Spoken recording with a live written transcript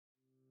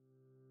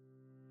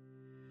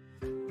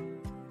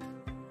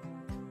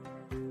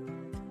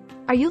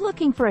Are you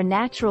looking for a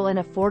natural and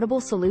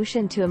affordable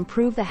solution to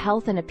improve the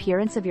health and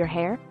appearance of your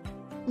hair?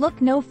 Look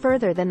no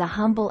further than the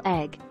humble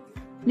egg.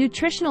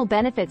 Nutritional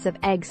benefits of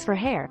eggs for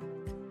hair.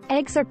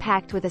 Eggs are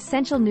packed with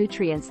essential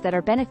nutrients that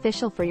are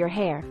beneficial for your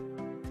hair.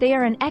 They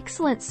are an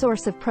excellent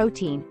source of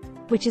protein,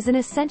 which is an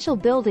essential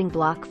building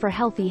block for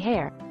healthy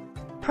hair.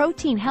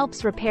 Protein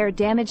helps repair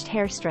damaged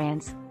hair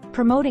strands,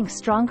 promoting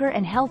stronger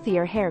and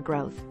healthier hair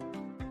growth.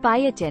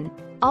 Biotin,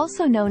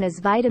 also known as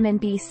vitamin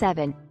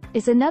B7,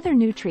 is another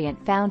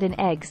nutrient found in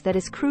eggs that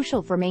is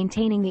crucial for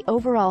maintaining the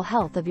overall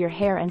health of your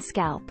hair and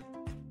scalp.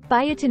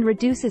 Biotin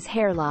reduces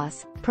hair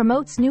loss,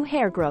 promotes new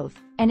hair growth,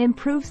 and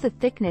improves the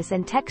thickness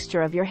and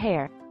texture of your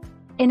hair.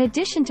 In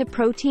addition to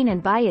protein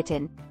and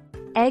biotin,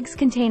 eggs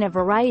contain a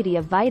variety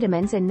of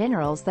vitamins and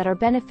minerals that are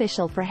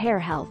beneficial for hair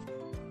health.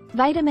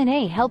 Vitamin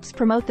A helps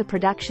promote the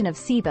production of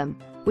sebum,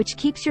 which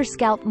keeps your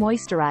scalp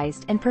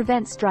moisturized and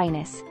prevents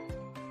dryness.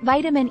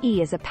 Vitamin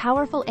E is a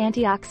powerful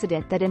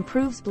antioxidant that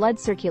improves blood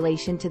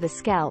circulation to the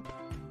scalp,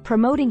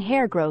 promoting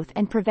hair growth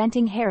and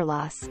preventing hair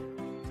loss.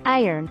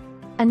 Iron,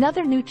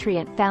 another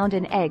nutrient found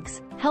in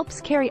eggs,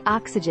 helps carry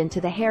oxygen to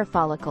the hair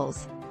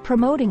follicles,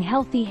 promoting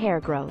healthy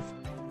hair growth.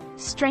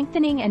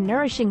 Strengthening and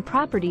nourishing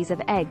properties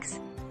of eggs.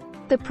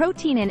 The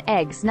protein in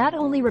eggs not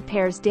only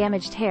repairs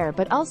damaged hair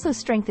but also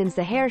strengthens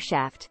the hair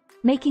shaft,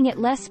 making it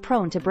less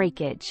prone to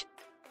breakage.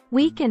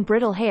 Weak and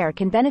brittle hair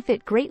can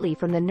benefit greatly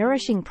from the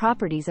nourishing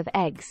properties of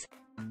eggs.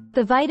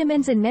 The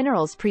vitamins and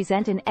minerals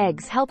present in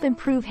eggs help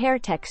improve hair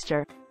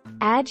texture,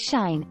 add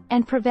shine,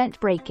 and prevent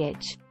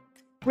breakage.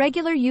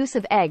 Regular use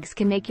of eggs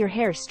can make your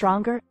hair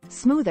stronger,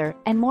 smoother,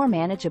 and more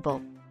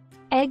manageable.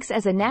 Eggs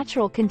as a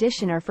natural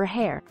conditioner for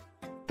hair.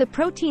 The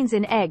proteins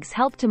in eggs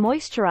help to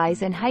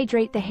moisturize and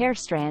hydrate the hair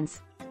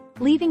strands,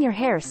 leaving your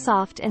hair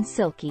soft and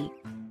silky.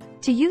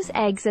 To use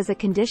eggs as a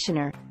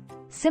conditioner,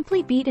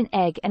 simply beat an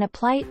egg and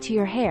apply it to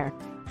your hair,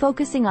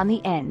 focusing on the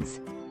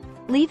ends.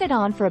 Leave it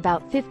on for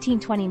about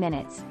 15-20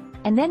 minutes,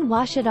 and then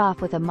wash it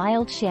off with a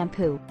mild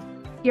shampoo.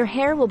 Your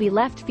hair will be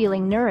left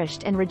feeling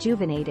nourished and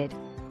rejuvenated.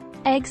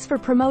 Eggs for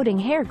promoting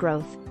hair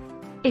growth.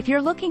 If you're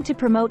looking to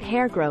promote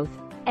hair growth,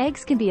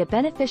 eggs can be a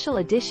beneficial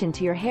addition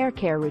to your hair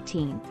care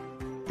routine.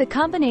 The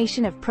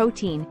combination of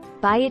protein,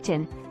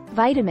 biotin,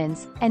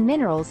 vitamins, and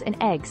minerals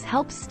in eggs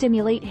helps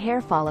stimulate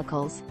hair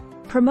follicles,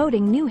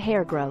 promoting new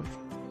hair growth.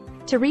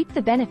 To reap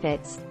the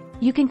benefits,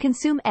 you can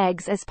consume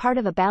eggs as part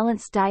of a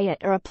balanced diet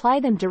or apply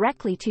them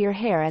directly to your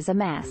hair as a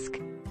mask.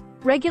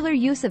 Regular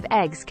use of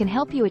eggs can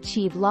help you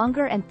achieve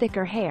longer and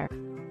thicker hair.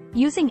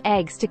 Using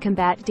eggs to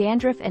combat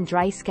dandruff and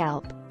dry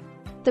scalp.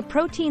 The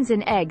proteins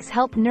in eggs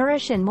help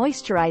nourish and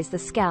moisturize the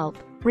scalp,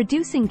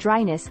 reducing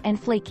dryness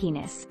and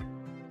flakiness.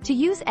 To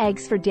use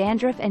eggs for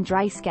dandruff and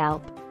dry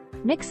scalp,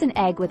 mix an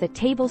egg with a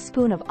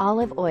tablespoon of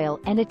olive oil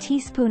and a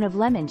teaspoon of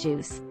lemon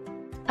juice.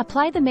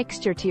 Apply the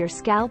mixture to your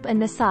scalp and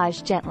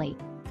massage gently.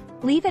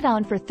 Leave it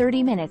on for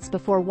 30 minutes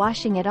before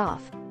washing it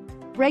off.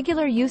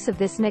 Regular use of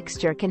this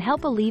mixture can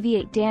help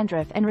alleviate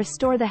dandruff and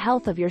restore the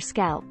health of your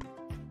scalp.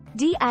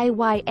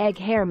 DIY egg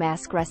hair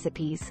mask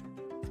recipes.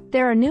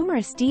 There are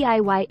numerous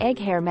DIY egg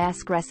hair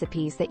mask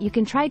recipes that you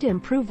can try to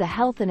improve the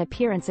health and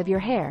appearance of your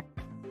hair.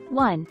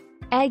 1.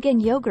 Egg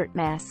and yogurt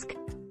mask.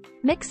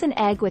 Mix an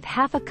egg with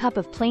half a cup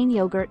of plain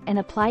yogurt and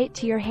apply it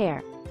to your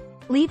hair.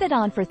 Leave it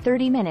on for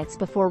 30 minutes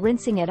before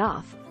rinsing it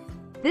off.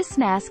 This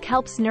mask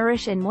helps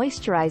nourish and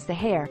moisturize the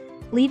hair,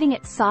 leaving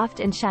it soft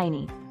and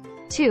shiny.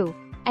 2.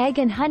 Egg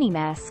and honey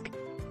mask.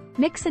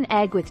 Mix an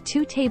egg with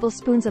 2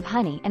 tablespoons of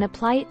honey and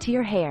apply it to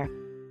your hair.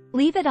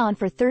 Leave it on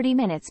for 30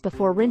 minutes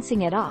before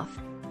rinsing it off.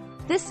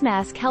 This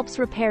mask helps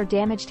repair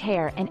damaged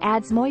hair and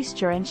adds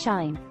moisture and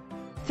shine.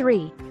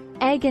 3.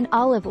 Egg and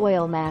olive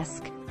oil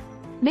mask.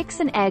 Mix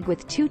an egg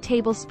with 2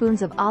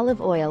 tablespoons of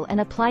olive oil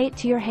and apply it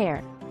to your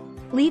hair.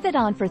 Leave it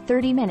on for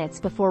 30 minutes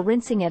before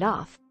rinsing it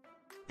off.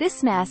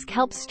 This mask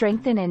helps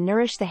strengthen and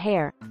nourish the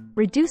hair,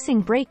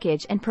 reducing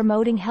breakage and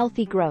promoting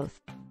healthy growth.